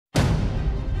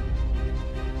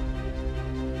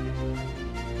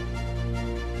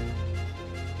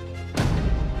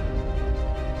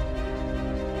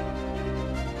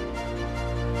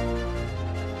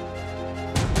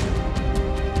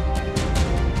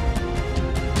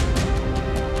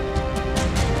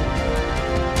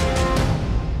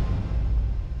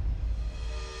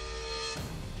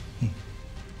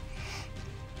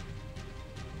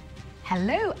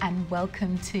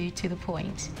welcome to The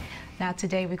Point. Now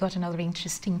today we've got another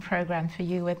interesting programme for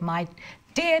you with my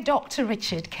dear Dr.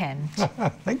 Richard Kent.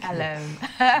 Thank you. Hello.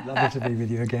 Lovely to be with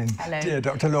you again. Hello. Dear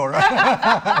Dr. Laura.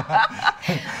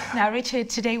 Now Richard,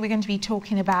 today we're going to be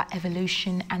talking about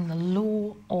evolution and the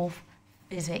law of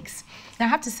physics. Now I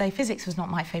have to say physics was not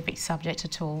my favourite subject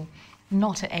at all.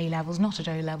 Not at A levels, not at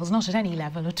O levels, not at any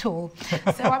level at all.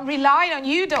 So I'm relying on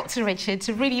you, Dr. Richard,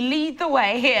 to really lead the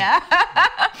way here.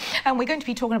 And we're going to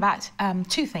be talking about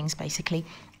two things, basically,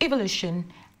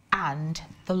 evolution and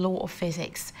the law of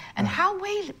physics. And how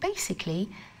we basically,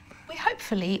 we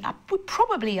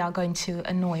probably are going to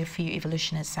annoy a few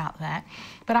evolutionists out there,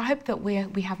 but I hope that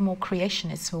we have more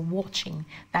creationists who are watching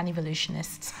than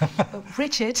evolutionists. But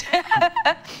Richard,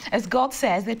 as God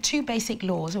says, there are two basic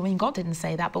laws. I mean, God didn't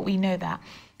say that, but we know that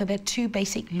there are two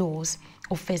basic laws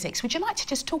of physics. Would you like to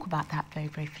just talk about that very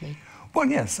briefly? Well,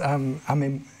 yes. I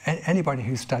mean, anybody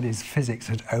who studies physics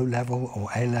at O level or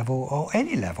A level or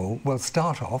any level will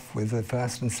start off with the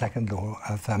first and second law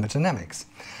of thermodynamics.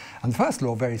 And the first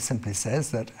law very simply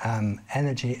says that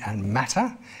energy and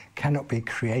matter cannot be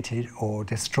created or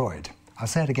destroyed. I'll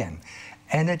say it again.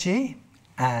 Energy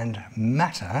and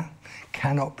matter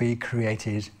cannot be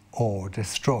created or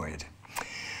destroyed.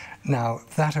 Now,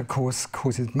 that, of course,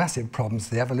 causes massive problems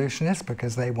to the evolutionists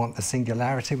because they want the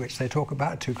singularity, which they talk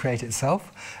about, to create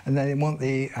itself, and they want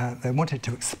it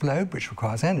to explode, which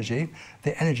requires energy,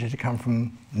 the energy to come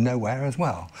from nowhere as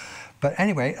well. But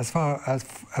anyway, as far as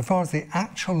the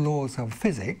actual laws of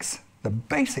physics, the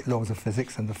basic laws of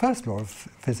physics, and the first law of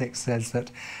physics says that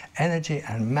energy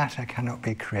and matter cannot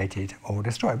be created or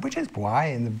destroyed, which is why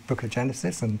in the book of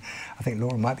Genesis, and I think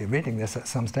Laura might be reading this at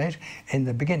some stage, in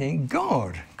the beginning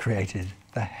God created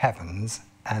the heavens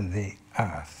and the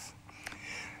earth.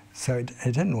 So it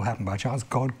didn't all happen by chance.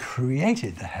 God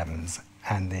created the heavens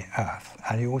and the earth,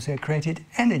 and he also created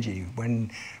energy. When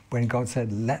God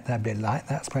said, "Let there be light,"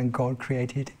 that's when God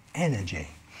created energy.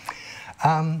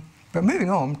 But moving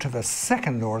on to the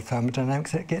second law of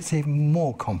thermodynamics, it gets even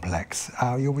more complex.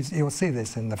 You'll see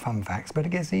this in the fun facts, but it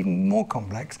gets even more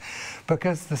complex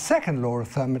because the second law of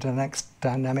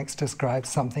thermodynamics describes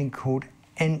something called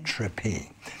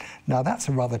entropy. Now that's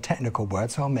a rather technical word,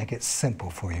 so I'll make it simple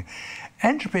for you.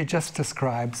 Entropy just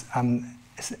describes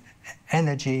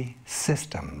energy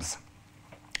systems.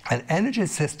 And energy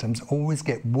systems always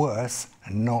get worse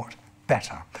and not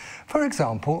better. For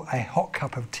example, a hot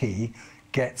cup of tea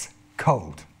gets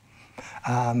cold.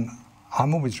 I'm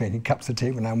always drinking cups of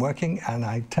tea when I'm working, and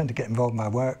I tend to get involved in my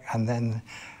work, and then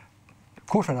a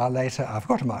quarter of an hour later I've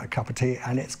got a cup of tea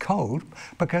and it's cold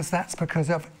because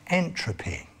of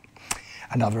entropy.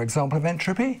 Another example of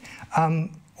entropy,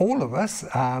 all of us,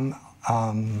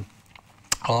 our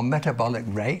metabolic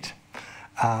rate,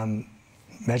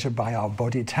 measured by our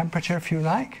body temperature, if you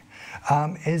like,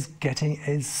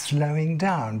 is slowing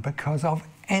down because of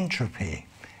entropy.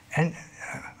 And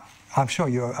I'm sure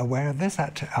you're aware of this,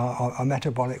 that our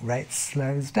metabolic rate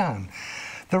slows down.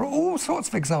 There are all sorts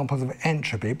of examples of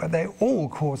entropy, but they all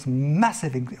cause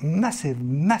massive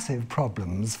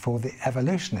problems for the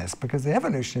evolutionists, because the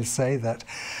evolutionists say that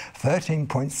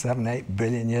 13.78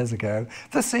 billion years ago,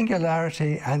 the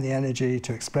singularity and the energy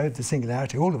to explode the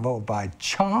singularity all evolved by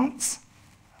chance.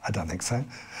 I don't think so.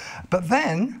 But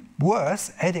then,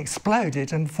 worse, it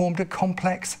exploded and formed a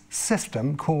complex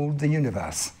system called the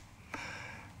universe.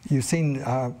 You've seen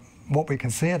what we can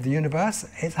see of the universe.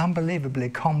 It's unbelievably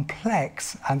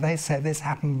complex, and they say this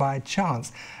happened by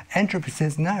chance. Entropy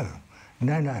says no,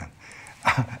 no.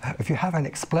 If you have an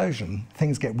explosion,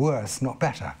 things get worse, not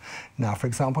better. Now, for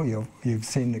example, you've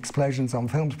seen explosions on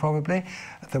films probably.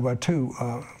 There were two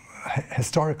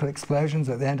historical explosions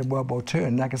at the end of World War II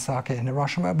in Nagasaki and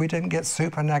Hiroshima. We didn't get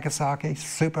super Nagasaki,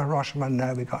 super Hiroshima,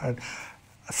 no, we got,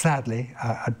 sadly,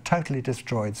 totally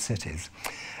destroyed cities.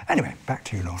 Anyway, back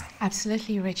to you, Laura.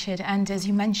 Absolutely, Richard. And as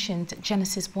you mentioned,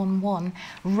 Genesis 1:1,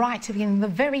 right at the beginning, the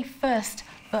very first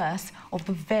verse of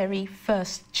the very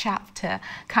first chapter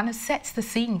kind of sets the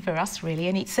scene for us, really.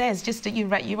 And it says, just that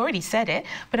you've already said it,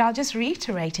 but I'll just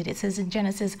reiterate it. It says in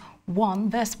Genesis 1,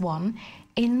 verse 1,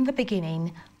 "In the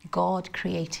beginning, God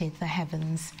created the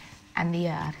heavens and the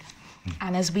earth."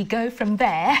 And as we go from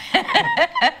there,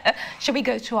 shall we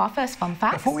go to our first fun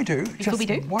fact? Before we do,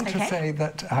 want to say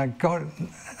that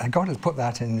God has put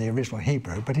that in the original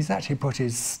Hebrew, but he's actually put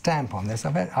his stamp on this.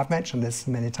 I've mentioned this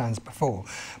many times before,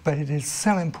 but it is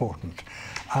so important.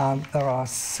 There are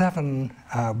 7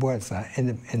 words there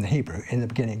in the Hebrew. In the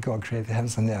beginning, God created the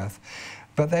heavens and the earth.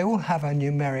 But they all have a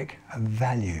numeric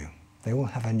value. They all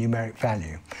have a numeric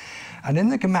value. And in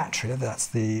the gematria, that's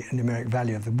the numeric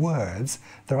value of the words,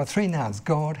 there are 3 nouns,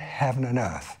 God, heaven and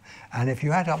earth. And if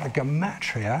you add up the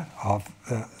gematria of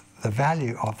the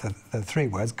value of the three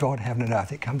words, God, heaven and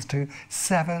earth, it comes to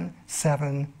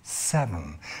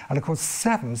 777. And of course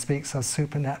 7 speaks of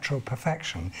supernatural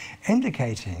perfection,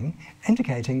 indicating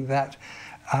that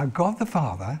God the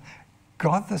Father,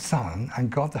 God the Son and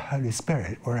God the Holy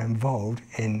Spirit were involved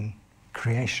in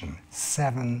creation.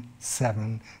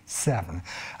 777.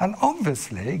 And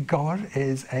obviously God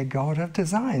is a God of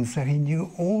design, so he knew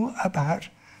all about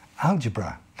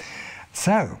algebra.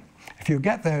 So if you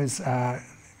get those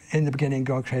in the beginning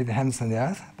God created the heavens and the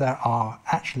earth, there are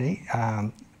actually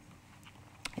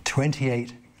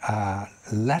 28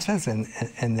 letters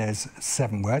in those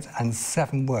 7 words, and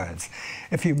 7 words.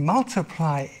 If you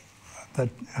multiply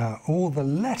all the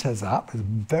letters up, it's a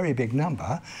very big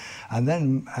number, and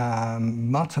then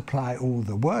multiply all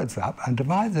the words up and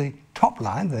divide the top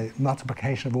line, the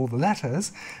multiplication of all the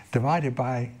letters, divided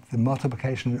by the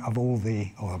multiplication of all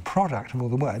the, or the product of all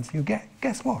the words, you get,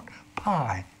 guess what?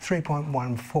 Pi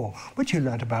 3.14, which you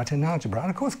learnt about in algebra. And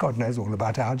of course God knows all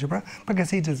about algebra because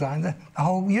he designed the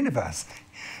whole universe.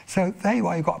 So there you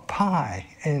are, you've got pi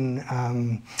in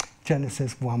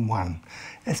Genesis 1:1.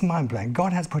 It's mind-blowing.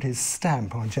 God has put his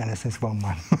stamp on Genesis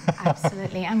 1:1.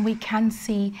 Absolutely, and we can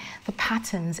see the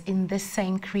patterns in this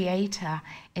same creator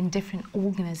in different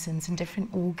organisms and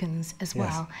different organs as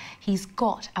well. Yes. He's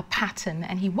got a pattern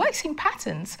and he works in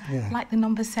patterns, Yeah. like the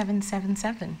number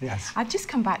 777. Yes. I've just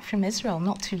come back from Israel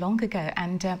not too long ago,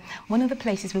 and one of the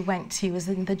places we went to was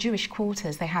in the Jewish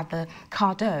quarters. They had the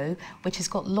Cardo, which has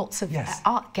got lots of Yes.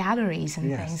 art galleries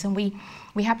and Yes. things, and we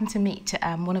happened to meet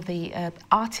one of the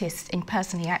artists in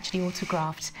person. He actually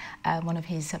autographed one of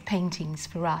his paintings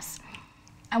for us.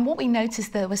 And what we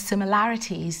noticed, there were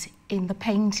similarities in the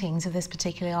paintings of this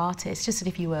particular artist. Just that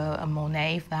if you were a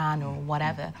Monet fan or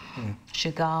whatever,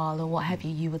 Chagall or what have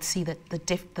you, you would see that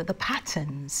the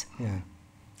patterns. Yeah.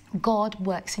 God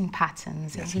works in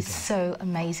patterns, and Yes, he he's does. so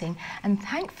amazing. And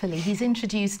thankfully, he's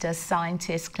introduced us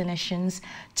scientists, clinicians,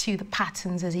 to the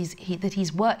patterns that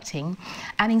he's worked in.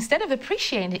 And instead of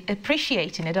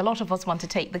appreciating it, a lot of us want to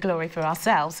take the glory for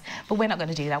ourselves. But we're not going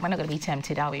to do that. We're not going to be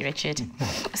tempted, are we, Richard?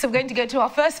 So we're going to go to our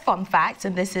first fun fact,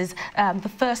 and this is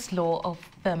the first law of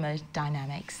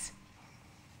thermodynamics.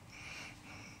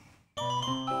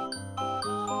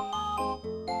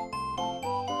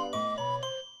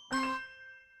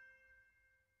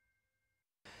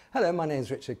 Hello, my name is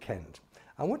Richard Kent.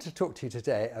 I want to talk to you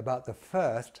today about the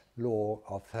first law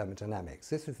of thermodynamics.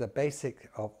 This is the basic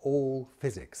of all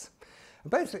physics.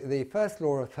 Basically, the first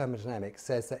law of thermodynamics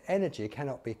says that energy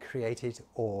cannot be created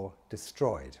or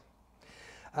destroyed.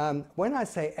 When I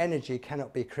say energy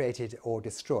cannot be created or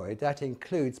destroyed, that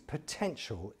includes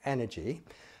potential energy,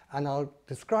 and I'll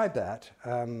describe that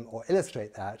or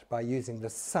illustrate that by using the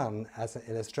sun as an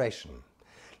illustration.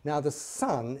 Now, the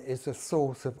sun is the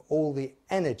source of all the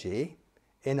energy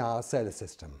in our solar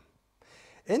system.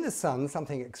 In the sun,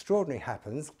 something extraordinary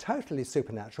happens, totally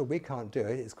supernatural. We can't do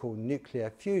it. It's called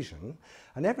nuclear fusion.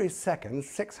 And every second,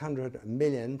 600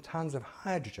 million tons of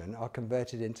hydrogen are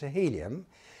converted into helium,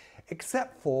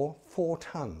 except for 4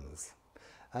 tons.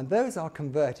 And those are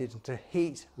converted into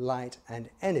heat, light,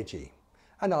 and energy,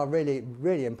 and are really,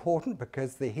 really important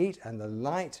because the heat and the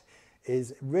light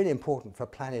is really important for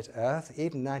planet Earth,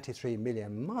 even 93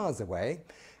 million miles away,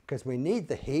 because we need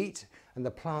the heat and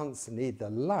the plants need the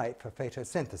light for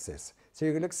photosynthesis. So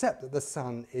you can accept that the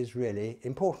sun is really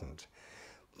important.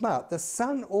 But the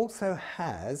sun also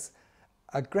has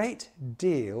a great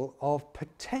deal of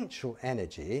potential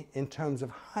energy in terms of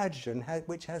hydrogen,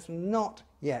 which has not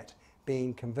yet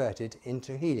been converted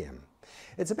into helium.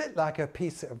 It's a bit like a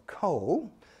piece of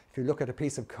coal. If you look at a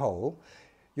piece of coal,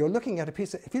 if you look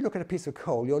at a piece of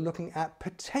coal, you're looking at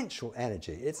potential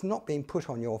energy. It's not being put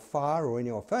on your fire or in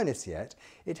your furnace yet.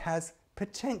 It has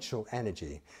potential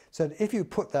energy. So if you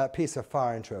put that piece of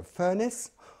fire into a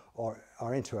furnace or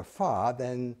into a fire,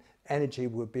 then energy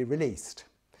would be released.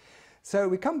 So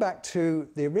we come back to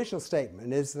the original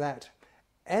statement, is that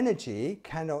energy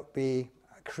cannot be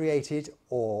created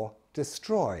or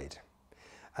destroyed.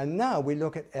 And now we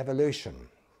look at evolution.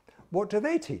 What do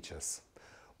they teach us?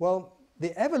 Well,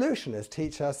 the evolutionists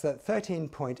teach us that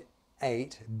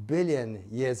 13.8 billion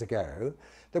years ago,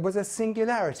 there was a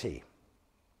singularity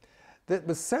that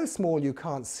was so small you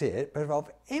can't see it, but of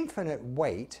infinite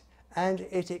weight, and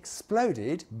it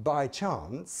exploded by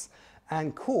chance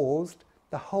and caused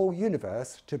the whole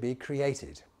universe to be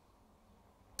created.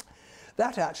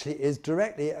 That actually is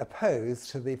directly opposed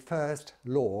to the first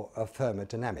law of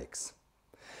thermodynamics.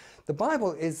 The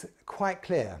Bible is quite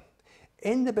clear.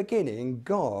 In the beginning,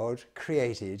 God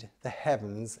created the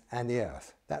heavens and the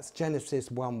earth. That's Genesis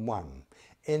 1:1.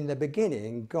 in the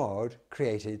beginning, God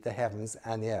created the heavens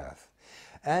and the earth.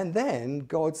 And then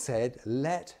God said,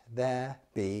 let there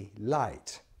be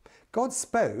light. God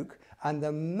spoke, and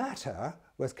the matter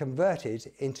was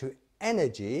converted into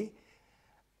energy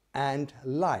and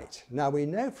light. Now we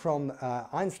know from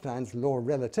Einstein's law of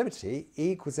relativity,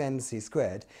 E equals mc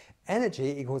squared,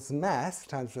 energy equals mass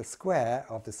times the square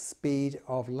of the speed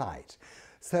of light.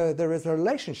 So there is a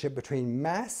relationship between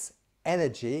mass,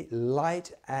 energy,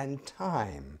 light and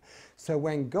time. So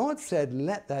when God said,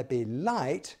 let there be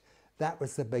light, that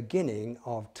was the beginning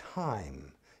of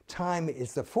time. Time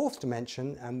is the fourth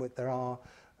dimension, and there are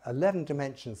 11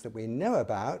 dimensions that we know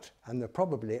about, and there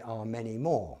probably are many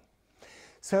more.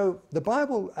 So the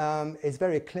Bible is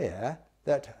very clear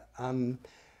that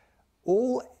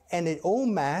all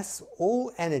mass,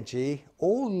 all energy,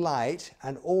 all light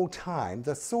and all time,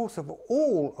 the source of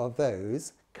all of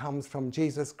those comes from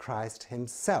Jesus Christ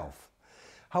himself.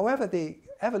 However, the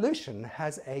evolution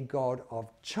has a God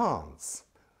of chance.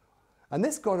 And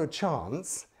this God of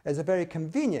chance is a very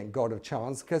convenient God of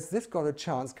chance, because this God of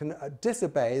chance can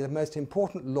disobey the most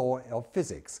important law of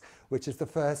physics, which is the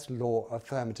first law of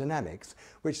thermodynamics,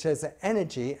 which says that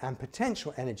energy and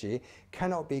potential energy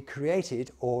cannot be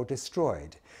created or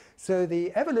destroyed. So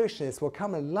the evolutionists will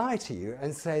come and lie to you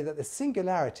and say that the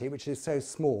singularity, which is so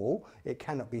small it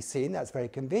cannot be seen, that's very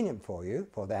convenient for you,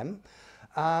 for them,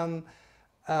 of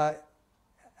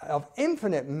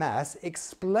infinite mass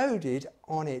exploded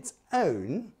on its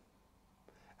own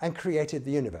and created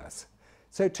the universe.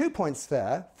 So 2 points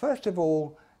there. First of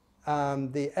all,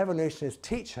 the evolutionists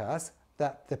teach us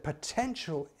that the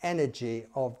potential energy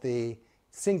of the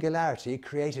singularity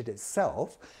created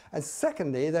itself, and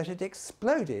secondly, that it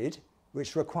exploded,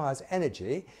 which requires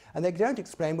energy, and they don't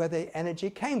explain where the energy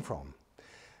came from.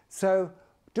 So,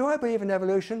 do I believe in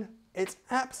evolution? It's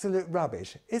absolute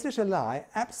rubbish. Is it a lie?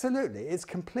 Absolutely. It's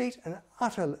complete and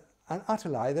utter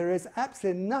lie. There is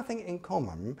absolutely nothing in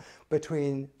common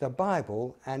between the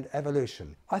Bible and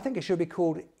evolution. I think it should be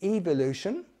called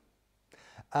evolution.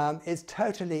 It's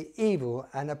totally evil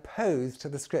and opposed to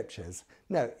the scriptures.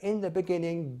 No, in the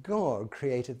beginning, God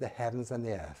created the heavens and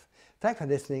the earth. Thanks for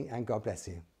listening, and God bless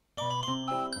you.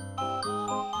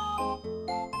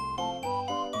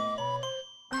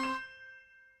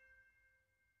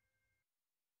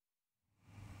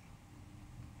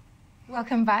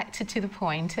 Welcome back to the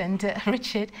Point. And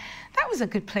Richard, that was a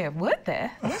good play of word there,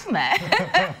 wasn't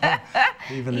it?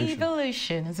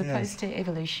 Evolution as opposed to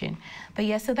evolution. But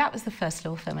yeah, so that was the first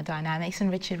law of thermodynamics.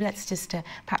 And Richard, let's just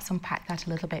perhaps unpack that a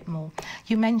little bit more.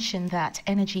 You mentioned that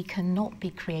energy cannot be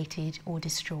created or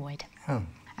destroyed. Oh.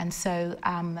 And so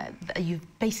you've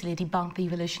basically debunked the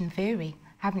evolution theory,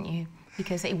 haven't you?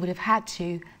 Because it would have had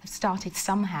to have started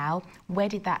somehow. Where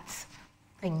did that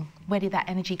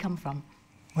energy come from?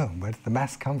 Well, where did the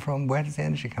mass come from? Where does the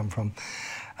energy come from?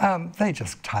 They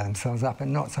just tie themselves up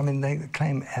in knots. I mean, they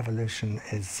claim evolution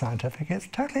is scientific. It's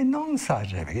totally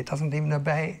non-scientific. It doesn't even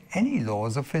obey any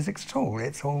laws of physics at all.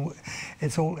 It's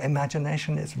all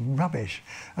imagination. It's rubbish.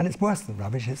 And it's worse than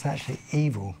rubbish. It's actually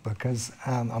evil, because,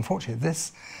 unfortunately,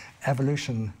 this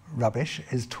evolution rubbish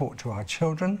is taught to our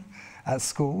children at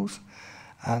schools.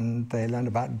 And they learn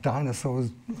about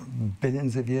dinosaurs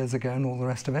billions of years ago and all the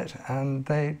rest of it. And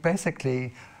they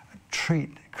basically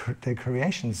treat the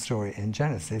creation story in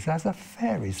Genesis as a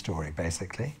fairy story,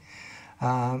 basically.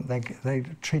 They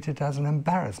treat it as an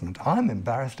embarrassment. I'm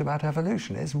embarrassed about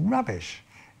evolution. It's rubbish.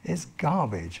 It's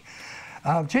garbage.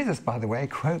 Jesus, by the way,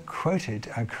 quoted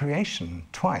creation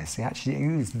twice. He actually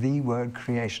used the word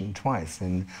creation twice.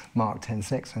 In Mark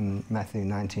 10:6 and Matthew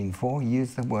 19:4, he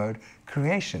used the word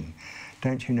creation.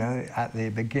 Don't you know, at the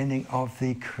beginning of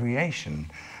the creation,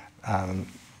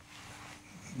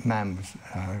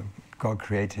 God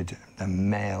created the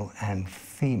male and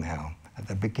female at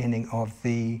the beginning of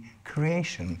the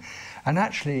creation. And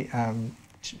actually,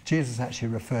 Jesus actually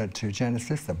referred to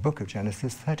Genesis, the book of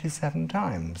Genesis, 37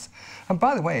 times. And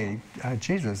by the way,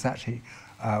 Jesus actually,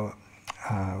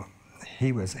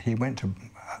 he went to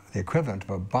the equivalent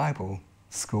of a Bible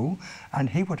school, and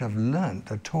he would have learnt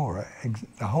the Torah,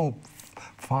 the whole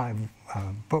 5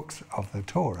 books of the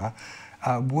Torah,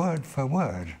 word for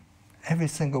word, every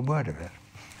single word of it.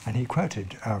 And he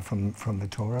quoted from the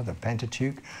Torah, the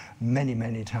Pentateuch, many,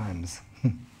 many times.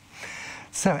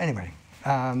 So anyway,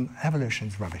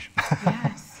 evolution's rubbish.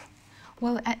 Yes.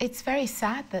 Well, it's very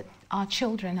sad that our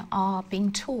children are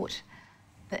being taught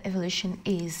that evolution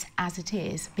is as it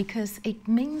is, because it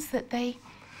means that they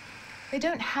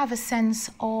don't have a sense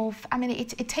of, I mean,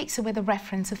 it takes away the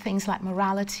reference of things like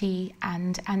morality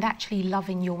and actually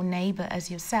loving your neighbour as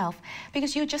yourself,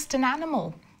 because you're just an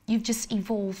animal. You've just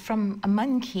evolved from a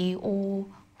monkey or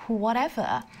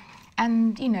whatever.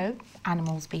 And, you know,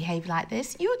 animals behave like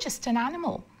this. You're just an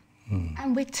animal.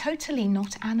 And we're totally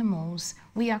not animals.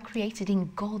 We are created in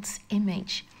God's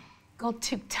image. God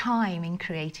took time in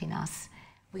creating us.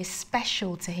 We're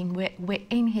special to him. We're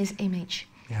in his image.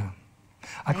 Yeah.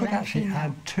 I could actually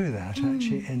add to that,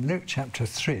 actually, in Luke chapter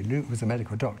 3, Luke was a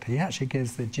medical doctor, he actually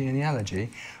gives the genealogy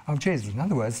of Jesus. In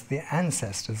other words, the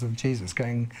ancestors of Jesus,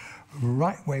 going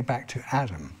right way back to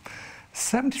Adam.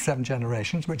 77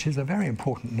 generations, which is a very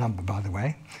important number, by the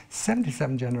way.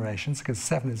 77 generations, because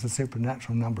 7 is the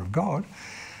supernatural number of God.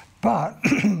 But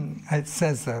it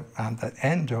says that at the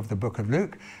end of the book of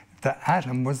Luke, that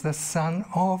Adam was the son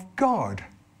of God.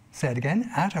 Say it again,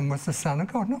 Adam was the son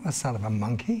of God, not the son of a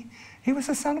monkey. He was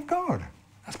the son of God.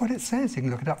 That's what it says. You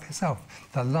can look it up for yourself.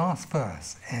 The last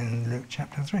verse in Luke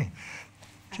chapter 3.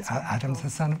 Adam's the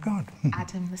son of God.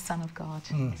 Adam, the son of God.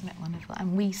 Isn't it wonderful?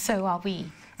 And so are we.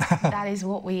 That is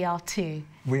what we are too.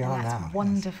 We are now. That's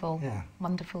wonderful. Yes. Yeah.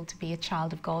 Wonderful to be a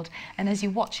child of God. And as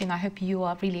you're watching, I hope you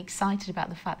are really excited about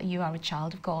the fact that you are a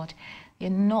child of God. You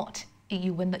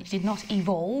did not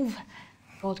evolve.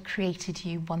 God created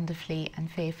you wonderfully and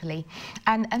fearfully.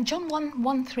 And John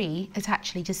 1:3, it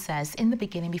actually just says, in the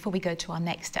beginning, before we go to our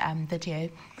next video,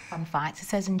 fun facts, it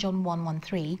says in John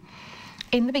 1:3,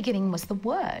 in the beginning was the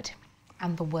Word,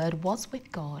 and the Word was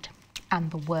with God,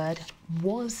 and the Word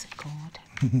was God.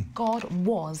 God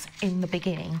was in the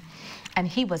beginning, and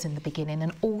he was in the beginning,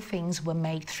 and all things were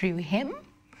made through him.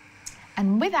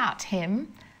 And without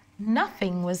him,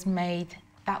 nothing was made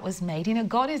that was made. You know,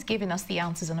 God is giving us the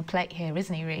answers on a plate here,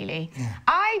 isn't he, really? Yeah.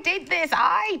 I did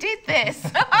this.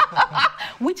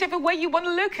 Whichever way you want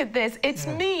to look at this, it's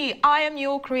me. I am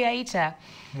your creator.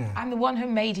 Yeah. I'm the one who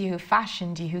made you, who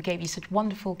fashioned you, who gave you such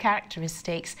wonderful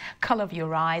characteristics, colour of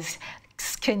your eyes,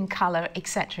 skin colour,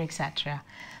 etc., etc.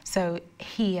 So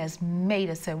he has made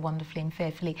us so wonderfully and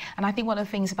fearfully. And I think one of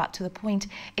the things about To The Point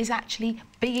is actually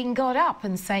bigging God up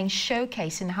and saying,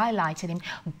 showcasing, highlighting him,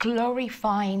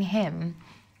 glorifying him.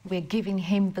 We're giving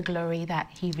him the glory that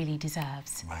he really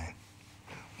deserves. Right.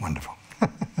 Wonderful.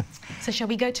 So shall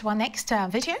we go to our next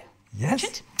video? Yes.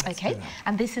 Richard? Okay.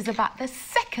 And this is about the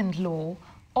second law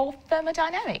of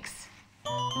thermodynamics.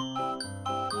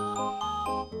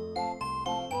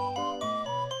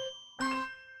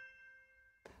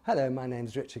 Hello, my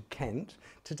name's Richard Kent.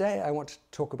 Today I want to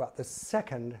talk about the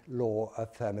second law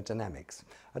of thermodynamics.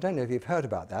 I don't know if you've heard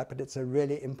about that, but it's a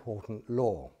really important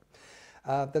law.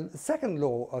 The second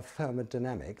law of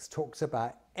thermodynamics talks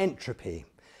about entropy.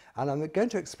 And I'm going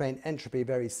to explain entropy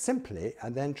very simply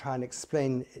and then try and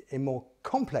explain in more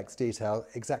complex detail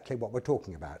exactly what we're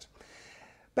talking about.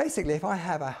 Basically, if I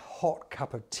have a hot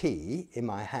cup of tea in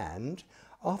my hand,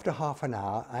 after half an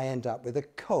hour I end up with a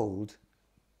cold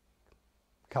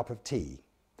cup of tea.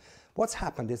 What's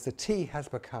happened is the tea has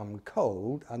become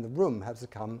cold and the room has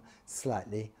become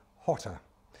slightly hotter.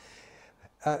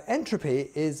 Entropy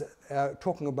is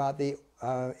talking about the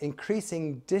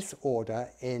increasing disorder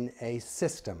in a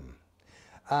system.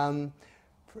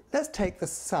 Let's take the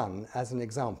sun as an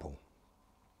example.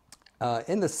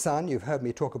 In the sun, you've heard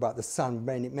me talk about the sun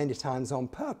many times on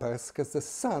purpose, because the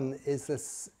sun is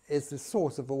the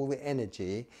source of all the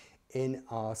energy in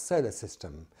our solar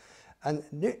system. And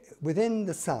within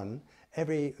the sun,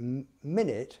 every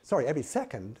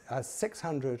second,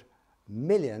 600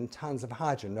 million tons of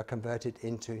hydrogen are converted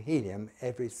into helium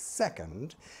every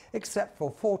second, except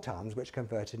for 4 tons which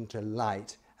convert into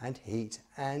light and heat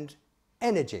and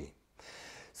energy.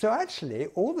 So actually,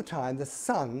 all the time, the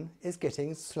sun is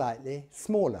getting slightly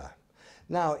smaller.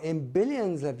 Now, in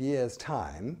billions of years'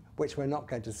 time, which we're not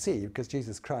going to see because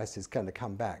Jesus Christ is going to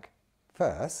come back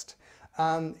first,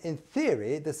 in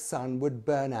theory, the sun would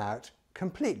burn out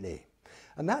completely.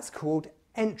 And that's called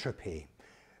entropy,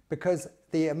 because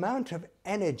the amount of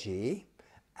energy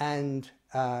and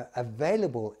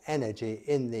available energy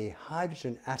in the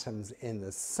hydrogen atoms in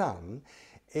the sun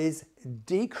is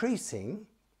decreasing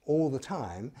all the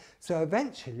time, so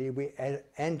eventually we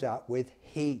end up with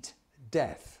heat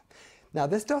death. Now,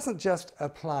 this doesn't just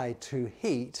apply to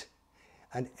heat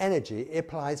and energy, it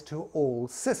applies to all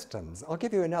systems. I'll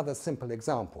give you another simple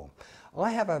example.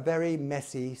 I have a very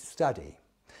messy study,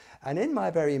 and in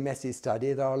my very messy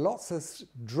study there are lots of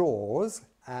drawers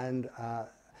and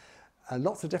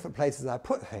lots of different places I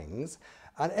put things,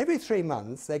 and every 3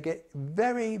 months they get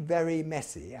very, very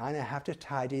messy and I have to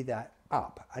tidy that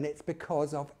up, and it's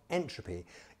because of entropy,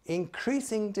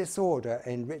 increasing disorder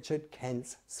in Richard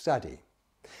Kent's study.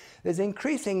 There's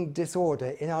increasing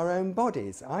disorder in our own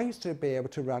bodies. I used to be able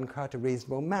to run quite a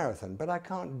reasonable marathon, but I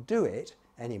can't do it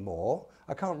anymore.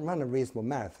 I can't run a reasonable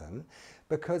marathon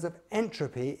because of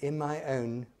entropy in my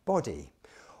own body.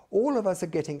 All of us are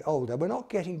getting older. We're not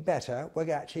getting better,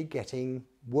 we're actually getting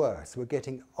worse. We're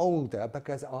getting older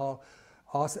because our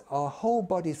whole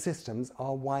body systems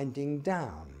are winding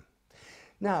down.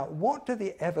 Now, what do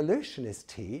the evolutionists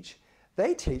teach?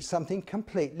 They teach something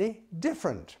completely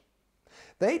different.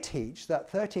 They teach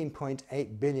that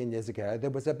 13.8 billion years ago there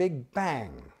was a big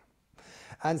bang,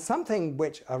 and something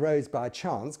which arose by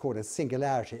chance, called a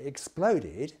singularity,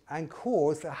 exploded and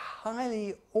caused a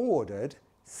highly ordered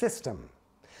system.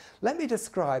 Let me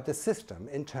describe the system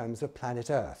in terms of planet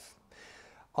Earth.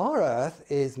 Our Earth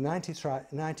is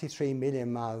 93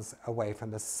 million miles away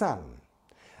from the Sun,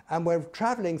 and we're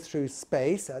travelling through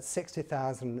space at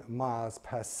 60,000 miles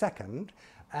per second,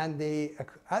 and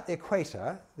at the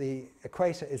equator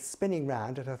is spinning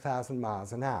round at 1,000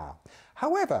 miles an hour.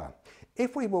 However,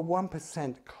 if we were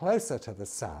 1% closer to the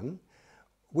Sun,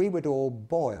 we would all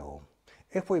boil.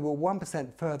 If we were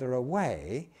 1% further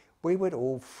away, we would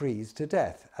all freeze to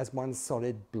death as one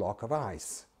solid block of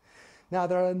ice. Now,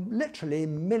 there are literally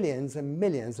millions and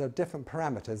millions of different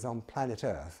parameters on planet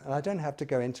Earth, and I don't have to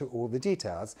go into all the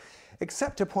details,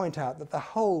 except to point out that the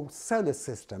whole solar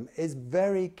system is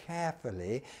very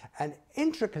carefully and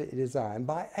intricately designed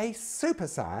by a super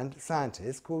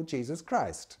scientist called Jesus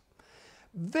Christ.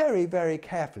 Very, very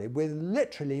carefully, with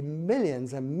literally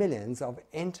millions and millions of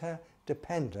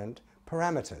interdependent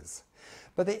parameters.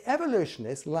 But the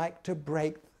evolutionists like to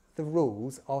break the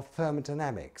rules of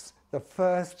thermodynamics, the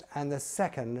first and the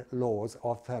second laws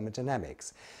of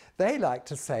thermodynamics. They like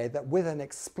to say that with an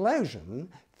explosion,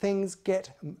 things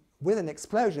get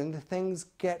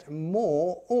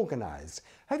more organized.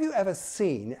 Have you ever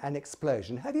seen an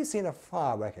explosion? Have you seen a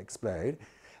firework explode?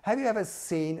 Have you ever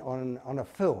seen on a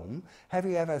film, have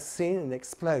you ever seen an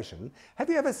explosion? Have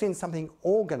you ever seen something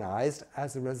organized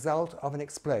as a result of an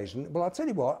explosion? Well, I'll tell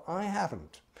you what, I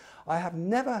haven't. I have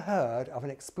never heard of an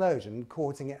explosion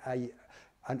causing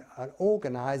an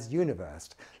organized universe.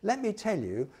 Let me tell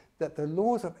you that the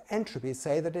laws of entropy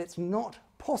say that it's not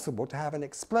possible to have an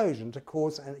explosion to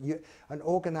cause an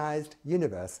organized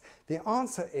universe. The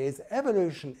answer is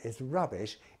evolution is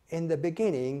rubbish. In the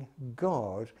beginning,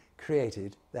 God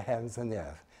created the heavens and the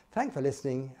earth. Thanks for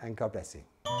listening, and God bless you.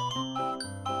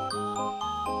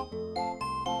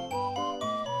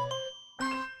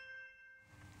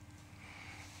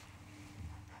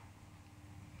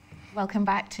 Welcome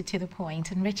back to The Point.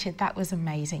 And Richard, that was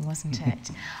amazing, wasn't it?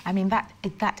 I mean,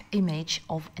 that image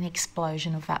of an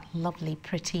explosion of that lovely,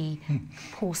 pretty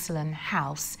porcelain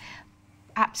house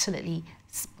absolutely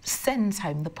sends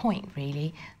home the point,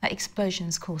 really, that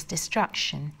explosions cause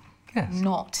destruction, yes,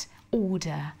 not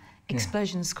order.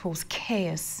 Explosions cause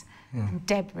chaos and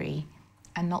debris,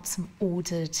 and not some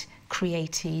ordered,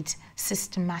 created,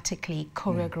 systematically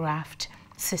choreographed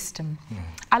system.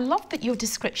 I love that your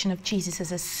description of Jesus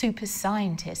as a super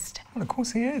scientist. Well, of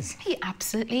course he is. He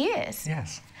absolutely is.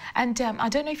 Yes. And I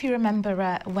don't know if you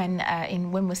remember when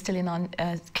we're still in our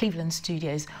Cleveland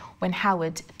studios, when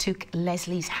Howard took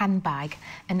Leslie's handbag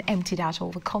and emptied out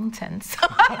all the contents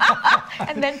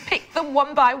and then picked them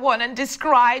one by one and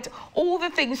described all the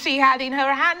things she had in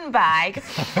her handbag.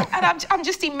 And I'm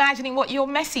just imagining what your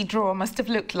messy drawer must have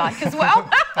looked like as well.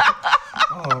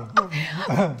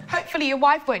 Hopefully your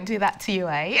wife won't do that to you,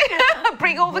 eh?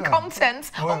 Bring all the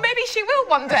contents. Or maybe she will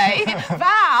one day.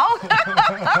 Val!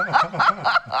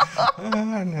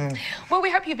 No. Well, we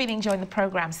hope you've been enjoying the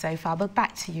programme so far, but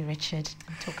back to you, Richard,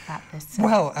 and talk about this.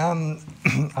 Well,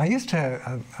 I used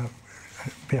to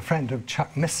be a friend of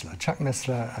Chuck Missler. Chuck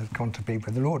Missler has gone to be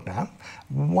with the Lord now.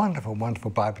 Wonderful,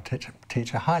 wonderful Bible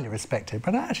teacher, highly respected.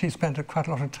 But I actually spent quite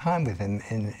a lot of time with him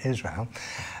in Israel.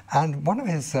 And one of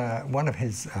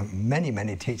his many,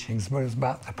 many teachings was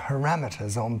about the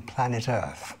parameters on planet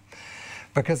Earth.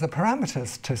 Because the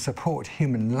parameters to support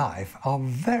human life are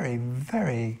very,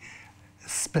 very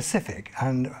specific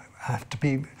and have to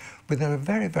be within a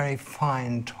very, very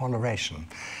fine toleration.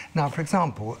 Now, for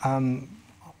example,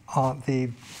 the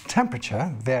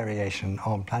temperature variation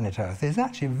on planet Earth is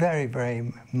actually very,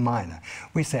 very minor.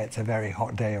 We say it's a very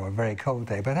hot day or a very cold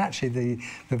day, but actually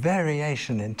the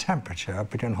variation in temperature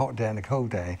between a hot day and a cold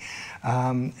day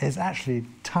is actually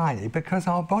tiny, because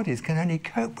our bodies can only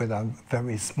cope with a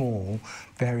very small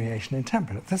variation in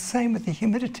temperature. The same with the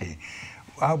humidity.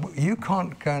 You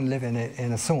can't go and live in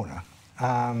a sauna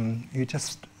you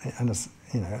just,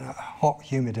 in a hot,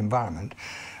 humid environment,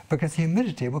 because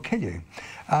humidity will kill you.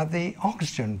 The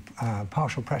oxygen,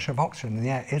 partial pressure of oxygen in the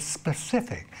air is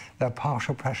specific. The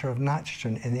partial pressure of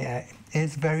nitrogen in the air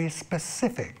is very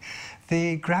specific.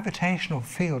 The gravitational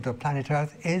field of planet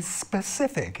Earth is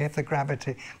specific. If the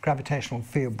gravitational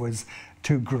field was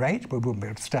too great, we wouldn't be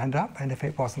able to stand up, and if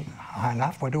it wasn't high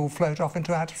enough, we'd all float off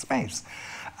into outer space.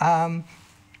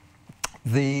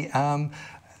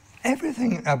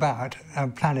 Everything about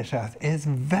planet Earth is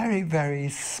very, very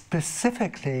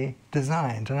specifically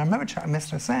designed. And I remember Chuck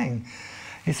Missler saying,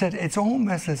 he said, it's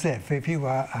almost as if you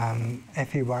were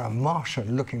a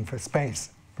Martian looking for space,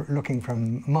 looking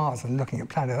from Mars and looking at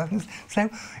planet Earth. So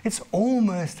it's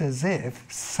almost as if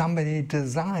somebody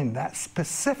designed that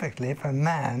specifically for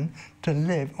man to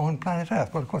live on planet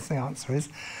Earth. Well, of course, the answer is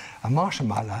a Martian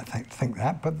might like to think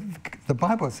that, but the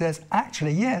Bible says,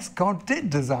 actually, yes, God did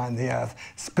design the Earth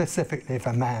specifically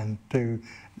for man to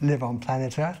live on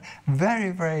planet Earth,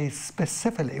 very, very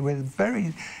specifically, with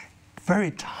very, very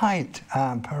tight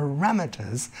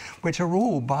parameters, which are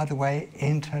all, by the way,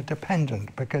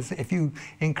 interdependent, because if you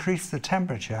increase the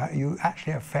temperature, you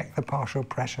actually affect the partial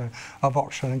pressure of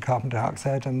oxygen and carbon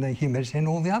dioxide and the humidity and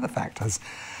all the other factors.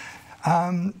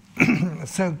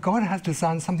 So God has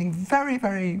designed something very,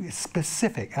 very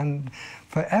specific, and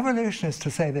for evolutionists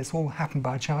to say this all happened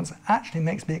by chance actually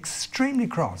makes me extremely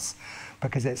cross,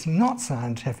 because it's not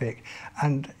scientific.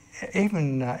 And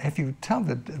even if you tell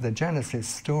the Genesis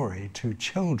story to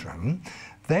children,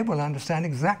 they will understand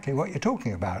exactly what you're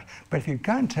talking about. But if you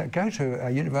go to a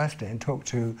university and talk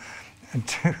to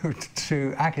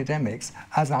academics,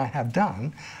 as I have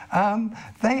done,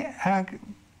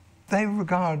 they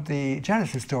regard the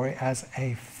Genesis story as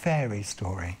a fairy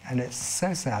story, and it's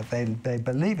so sad. They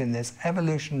believe in this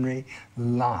evolutionary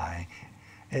lie.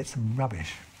 It's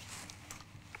rubbish.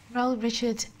 Well,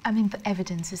 Richard, I mean, the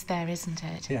evidence is there, isn't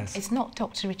it? Yes. It's not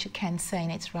Dr. Richard Kent saying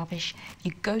it's rubbish.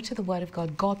 You go to the Word of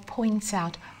God. God points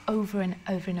out over and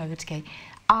over and over again,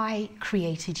 I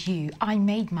created you. I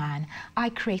made man. I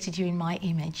created you in my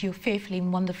image. You're fearfully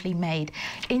and wonderfully made.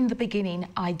 In the beginning,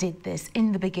 I did this.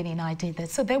 In the beginning, I did that.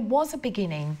 So there was a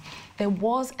beginning. There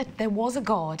was a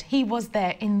God. He was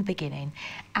there in the beginning,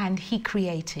 and he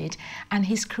created, and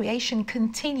his creation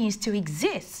continues to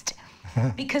exist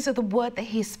because of the word that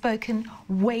he has spoken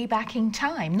way back in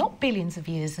time, not billions of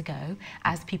years ago,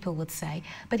 as people would say,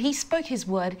 but he spoke his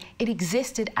word, it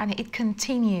existed, and it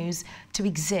continues to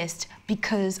exist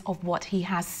because of what he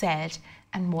has said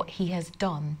and what he has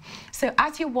done. So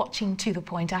as you're watching To The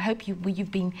Point, I hope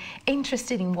you've been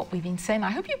interested in what we've been saying.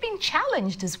 I hope you've been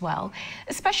challenged as well,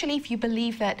 especially if you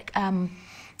believe that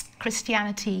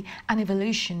Christianity and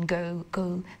evolution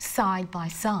go side by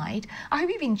side. I hope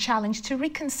you've been challenged to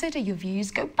reconsider your views,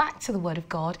 go back to the Word of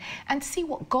God and see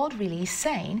what God really is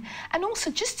saying, and also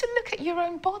just to look at your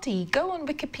own body. Go on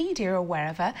Wikipedia or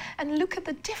wherever and look at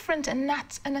the different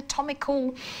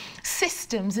anatomical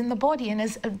systems in the body. And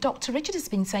as Dr. Richard has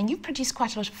been saying, you've produced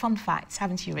quite a lot of fun facts,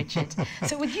 haven't you, Richard?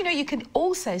 So you can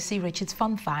also see Richard's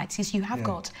fun facts, is you have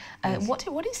got,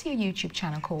 what is your YouTube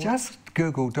channel called? Just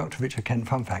Google Dr. Richard Kent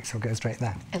Fun Facts, it'll go straight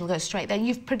there. It'll go straight there.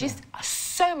 You've produced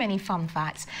so many fun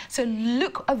facts. So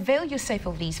avail yourself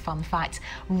of these fun facts.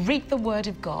 Read the Word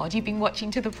of God. You've been watching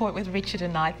To The Point with Richard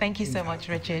and I. Thank you so much,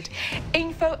 Richard.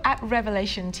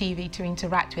 info@Revelation TV to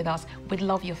interact with us. We'd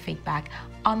love your feedback.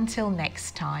 Until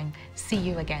next time, see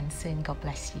you again soon. God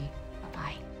bless you.